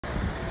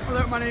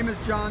Hello, my name is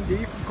John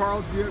D. from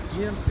Carl's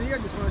GMC. I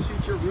just want to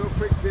shoot you a real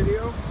quick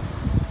video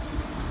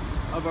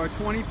of our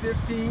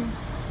 2015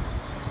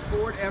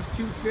 Ford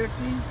F-250.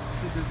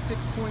 This is a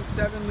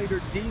 6.7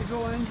 liter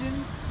diesel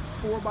engine,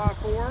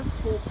 4x4,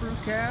 full crew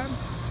cab.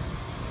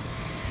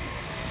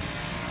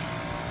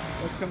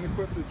 Let's come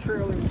equipped with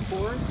trailer, of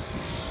course.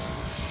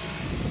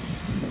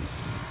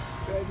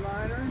 Bed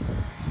liner.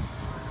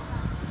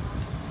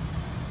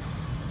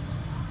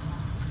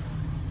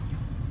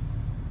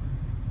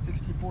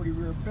 .60/40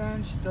 rear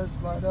bench, does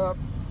slide up,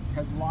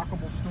 has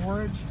lockable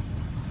storage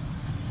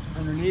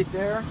underneath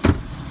there.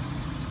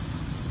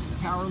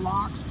 Power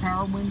locks,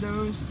 power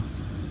windows,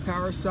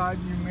 power side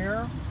view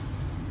mirror.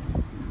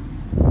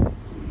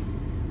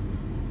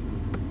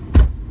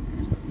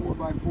 Here's the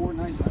 4x4,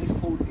 nice ice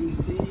cold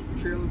AC,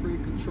 trailer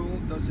brake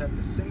control, does have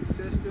the sync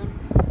system.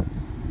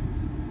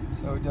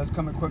 So it does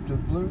come equipped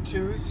with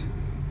Bluetooth,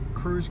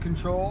 cruise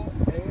control,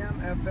 AM,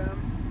 FM,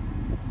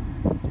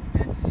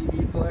 and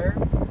CD player.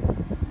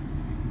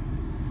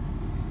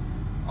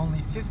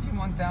 Only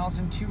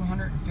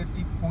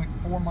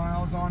 51,250.4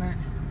 miles on it.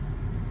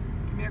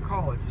 Give me a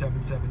call at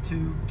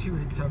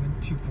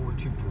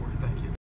 772-287-2424. Thank you.